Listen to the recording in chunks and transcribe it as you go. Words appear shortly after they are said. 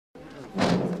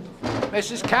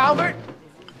Mrs. Calvert?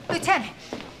 Lieutenant.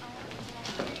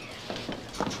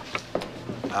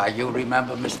 You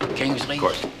remember Mr. Kingsley? Of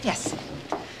course. Yes.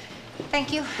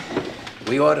 Thank you.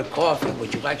 We ordered coffee.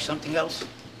 Would you like something else?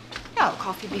 No,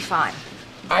 coffee'd be fine.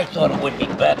 I thought it would be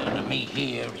better to meet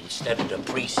here instead of the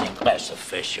precinct, less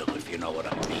official, if you know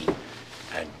what I mean.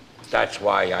 And that's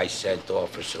why I sent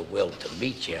Officer Will to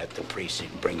meet you at the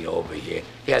precinct, bring you over here.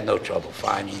 He had no trouble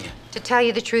finding you. To tell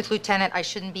you the truth, Lieutenant, I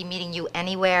shouldn't be meeting you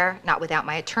anywhere, not without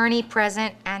my attorney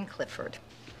present and Clifford.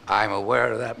 I'm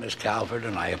aware of that, Miss Calvert,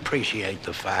 and I appreciate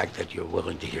the fact that you're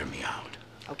willing to hear me out.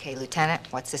 Okay, Lieutenant,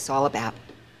 what's this all about?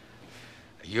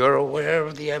 You're aware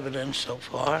of the evidence so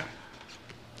far?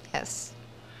 Yes.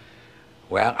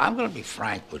 Well, I'm going to be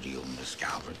frank with you, Miss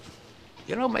Calvert.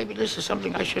 You know, maybe this is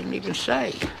something I shouldn't even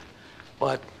say,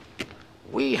 but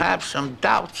we have some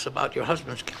doubts about your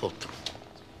husband's guilt.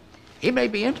 He may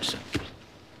be innocent.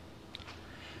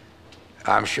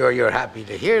 I'm sure you're happy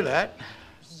to hear that.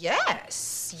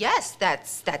 Yes,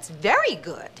 that's very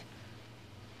good.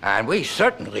 And we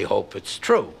certainly hope it's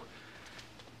true.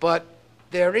 But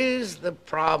there is the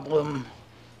problem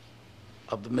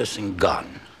of the missing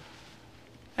gun.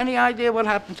 Any idea what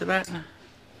happened to that?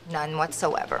 None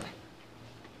whatsoever.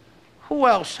 Who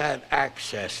else had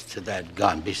access to that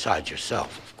gun besides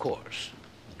yourself, of course?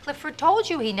 Clifford told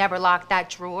you he never locked that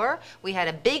drawer. We had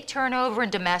a big turnover in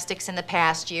domestics in the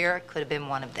past year. It could have been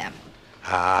one of them.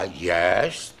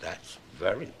 Yes, that's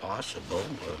very possible.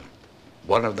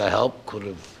 One of the help could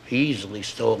have easily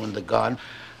stolen the gun.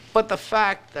 But the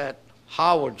fact that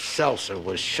Howard Seltzer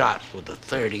was shot with a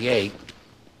 .38,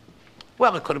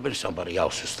 well, it could have been somebody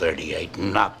else's .38,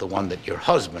 not the one that your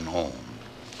husband owned.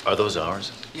 Are those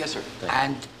ours? Yes, sir.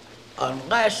 And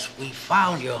unless we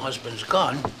found your husband's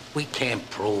gun, we can't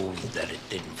prove that it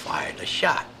didn't fire the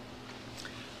shot.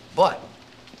 But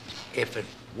if it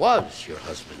was your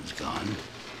husband's gun,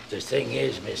 the thing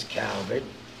is, Miss Calvert,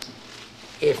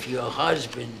 if your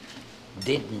husband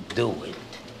didn't do it,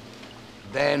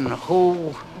 then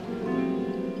who?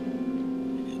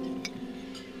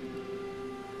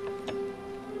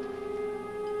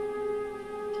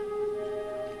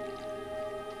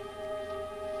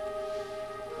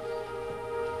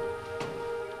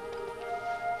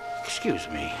 Excuse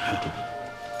me.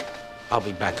 I'll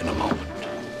be back in a moment.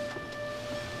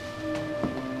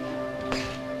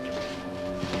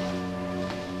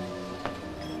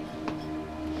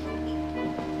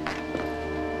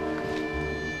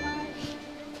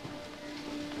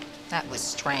 That was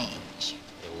strange.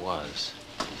 It was.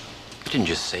 You didn't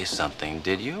just say something,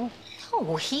 did you?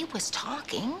 Oh, he was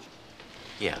talking.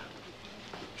 Yeah.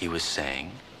 He was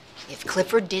saying. If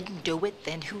Clifford didn't do it,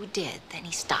 then who did? Then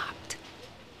he stopped.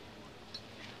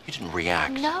 You didn't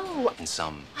react. No. In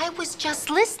some. I was just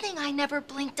listening. I never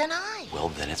blinked an eye. Well,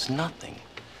 then it's nothing.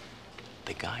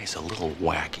 The guy's a little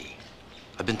wacky.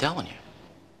 I've been telling you.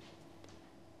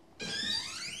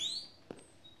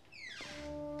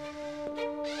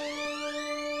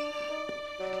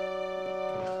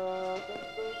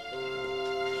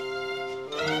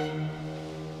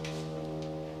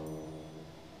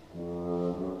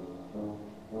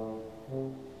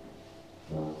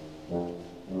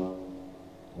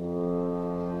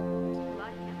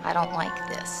 I don't like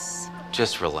this.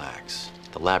 Just relax.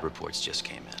 The lab reports just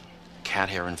came in. Cat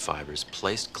hair and fibers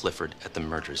placed Clifford at the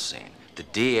murder scene. The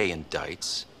DA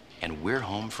indicts, and we're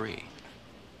home free.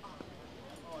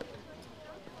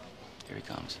 Here he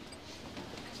comes.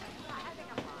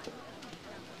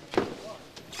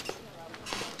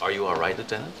 Are you all right,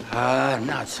 Lieutenant?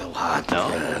 Not so hot. No?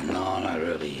 No, not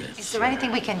really. Is there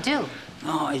anything we can do?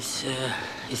 No, it's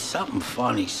something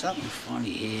funny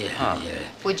here. Huh. Yeah.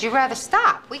 Would you rather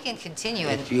stop? We can continue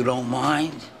it. If you don't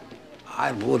mind,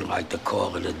 I would like to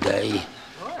call it a day.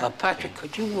 Patrick,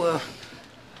 could you,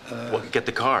 What, get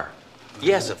the car?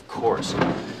 Yes, of course.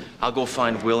 I'll go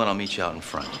find Will and I'll meet you out in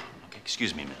front. Okay,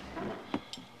 excuse me, man.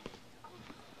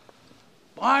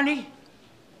 Barney?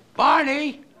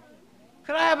 Barney?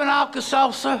 Could I have an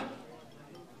Alka-Seltzer?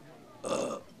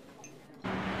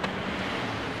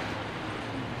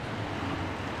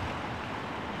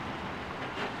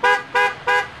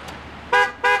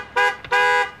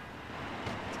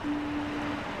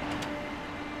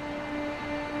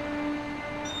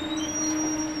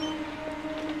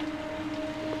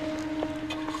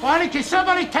 Barney, can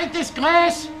somebody take this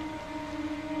glass?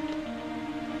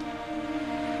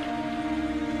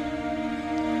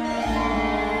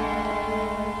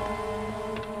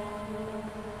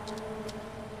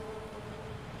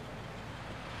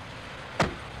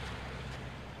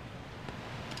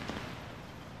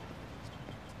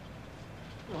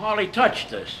 You hardly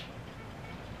touched this.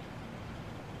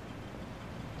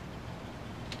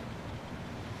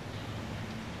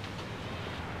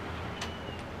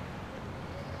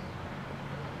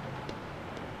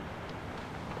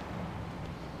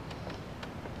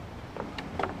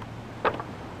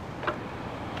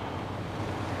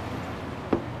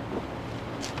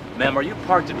 Ma'am, are you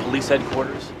parked at police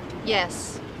headquarters?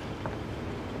 Yes.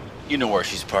 You know where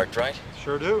she's parked, right?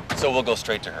 Sure do. So we'll go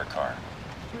straight to her car.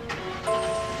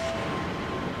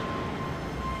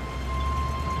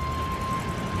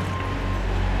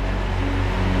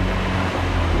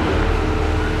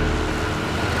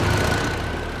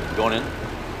 Going in?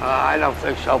 I don't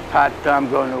think so, Pat. I'm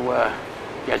going to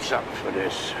get something for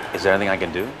this. Is there anything I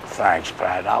can do? Thanks,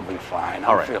 Pat. I'll be fine.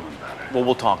 All I'm right. feeling better. Well,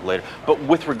 we'll talk later. But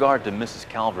with regard to Mrs.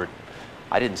 Calvert,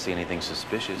 I didn't see anything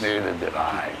suspicious. Neither did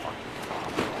I.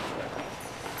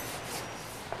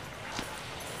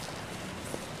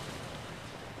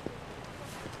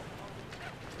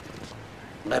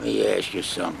 Let me ask you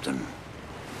something.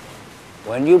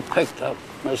 When you picked up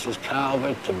Mrs.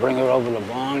 Calvert to bring her over to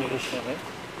Barney's,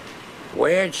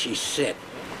 where'd she sit?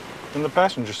 In the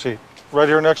passenger seat, right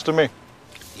here next to me.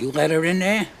 You let her in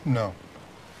there? No.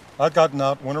 I gotten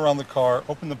out, went around the car,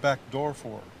 opened the back door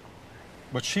for her.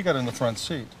 But she got in the front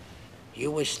seat.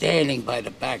 You were standing by the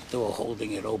back door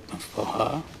holding it open for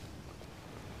her.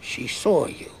 She saw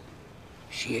you.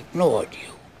 She ignored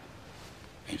you.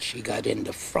 And she got in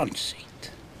the front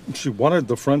seat. She wanted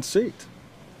the front seat.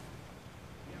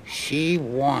 She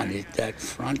wanted that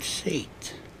front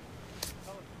seat.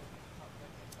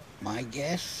 My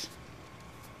guess?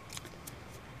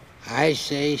 I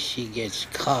say she gets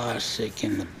car sick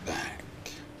in the back.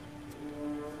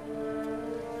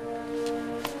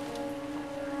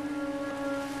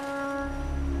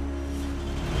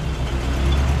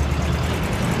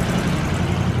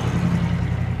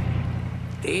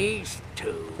 These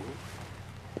two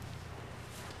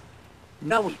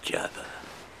know each other.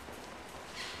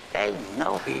 They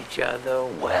know each other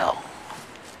well.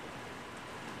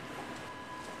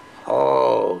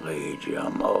 Holy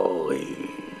jamolies.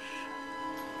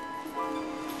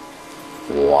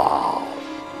 Wow.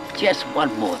 Just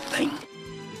one more thing.